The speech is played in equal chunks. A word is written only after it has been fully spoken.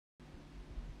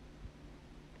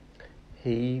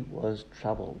he was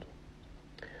troubled.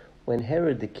 When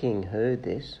Herod the king heard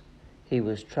this, he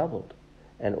was troubled,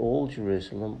 and all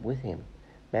Jerusalem with him.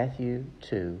 Matthew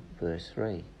 2, verse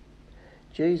 3.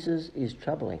 Jesus is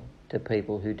troubling to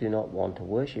people who do not want to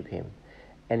worship him,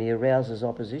 and he arouses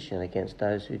opposition against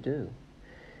those who do.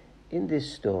 In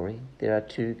this story, there are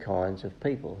two kinds of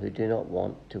people who do not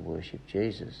want to worship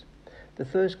Jesus. The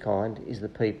first kind is the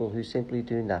people who simply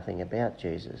do nothing about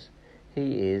Jesus.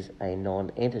 He is a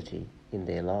non-entity in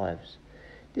their lives.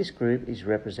 This group is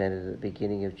represented at the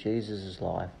beginning of Jesus'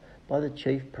 life by the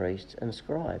chief priests and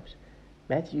scribes.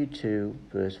 Matthew 2,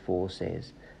 verse 4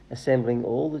 says, "Assembling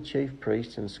all the chief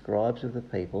priests and scribes of the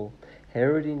people,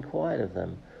 Herod inquired of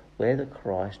them where the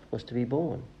Christ was to be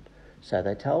born. So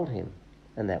they told him,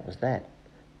 and that was that.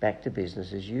 Back to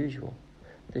business as usual."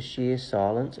 The sheer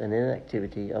silence and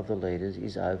inactivity of the leaders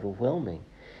is overwhelming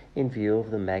in view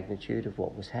of the magnitude of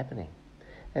what was happening.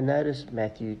 And notice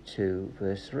Matthew 2,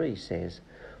 verse 3 says,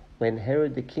 "When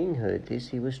Herod the king heard this,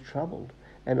 he was troubled,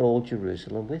 and all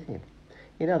Jerusalem with him."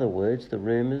 In other words, the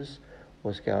rumours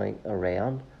was going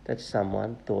around that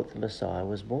someone thought the Messiah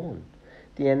was born.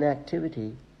 The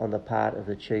inactivity on the part of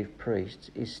the chief priests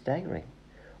is staggering.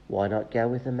 Why not go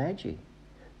with the Magi?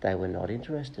 They were not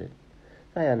interested.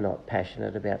 They are not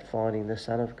passionate about finding the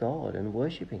Son of God and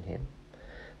worshipping him.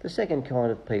 The second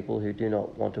kind of people who do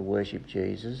not want to worship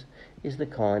Jesus is the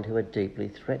kind who are deeply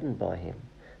threatened by him.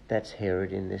 That's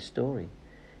Herod in this story.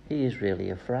 He is really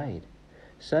afraid,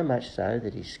 so much so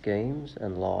that he schemes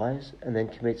and lies and then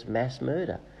commits mass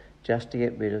murder just to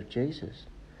get rid of Jesus.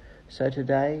 So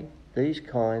today, these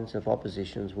kinds of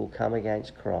oppositions will come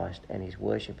against Christ and his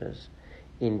worshippers: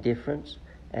 indifference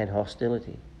and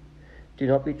hostility. Do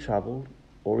not be troubled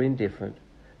or indifferent,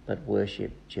 but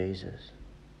worship Jesus.